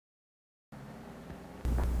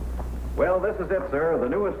Well, this is it, sir. The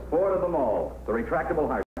newest Ford of them all. The retractable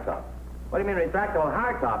hardtop. What do you mean retractable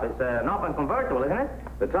hardtop? It's an open convertible, isn't it?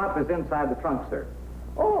 The top is inside the trunk, sir.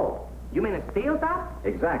 Oh, you mean a steel top?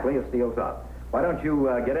 Exactly, a steel top. Why don't you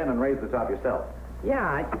get in and raise the top yourself?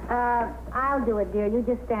 Yeah, I'll do it, dear. You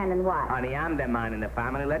just stand and watch. honey, I'm the man in the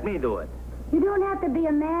family. Let me do it. You don't have to be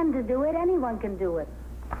a man to do it. Anyone can do it.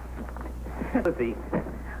 See,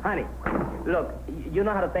 honey, look, you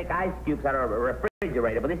know how to take ice cubes out of a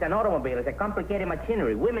refrigerator, but it's an automobile. It's a complicated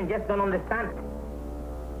machinery. Women just don't understand it.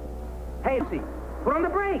 Hey, Lucy, put on the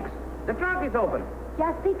brakes. The trunk is open.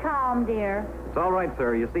 Just be calm, dear. It's all right,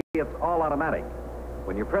 sir. You see, it's all automatic.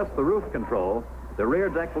 When you press the roof control, the rear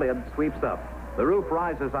deck lid sweeps up. The roof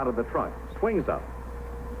rises out of the trunk, swings up.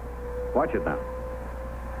 Watch it now.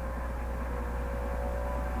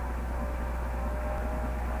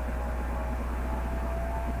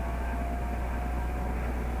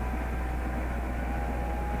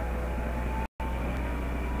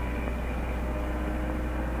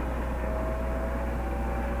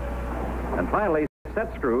 And finally,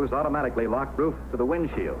 set screws automatically lock roof to the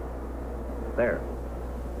windshield. There.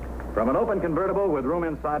 From an open convertible with room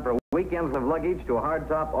inside for weekends of luggage to a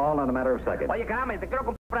hardtop, all in a matter of seconds. Oye, caramba, te quiero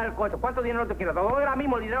comprar el coche. ¿Cuánto dinero tú quieres? Te doy ahora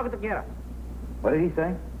mismo el dinero que tú quieras. What did he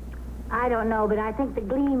say? I don't know, but I think the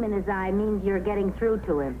gleam in his eye means you're getting through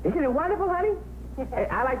to him. Isn't it wonderful, honey? Hey,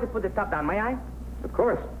 I like to put the top down, may I? Of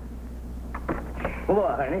course. Move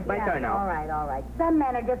over, honey. It's my Yeah, turn now. All right, all right. Some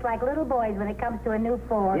men are just like little boys when it comes to a new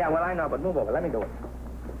Ford. Yeah, well, I know, but move over. Let me do it.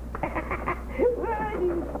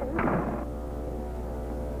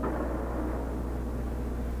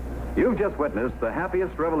 You've just witnessed the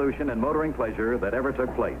happiest revolution in motoring pleasure that ever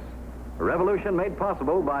took place. A revolution made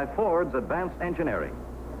possible by Ford's advanced engineering.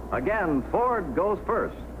 Again, Ford goes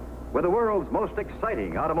first with the world's most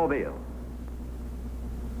exciting automobile.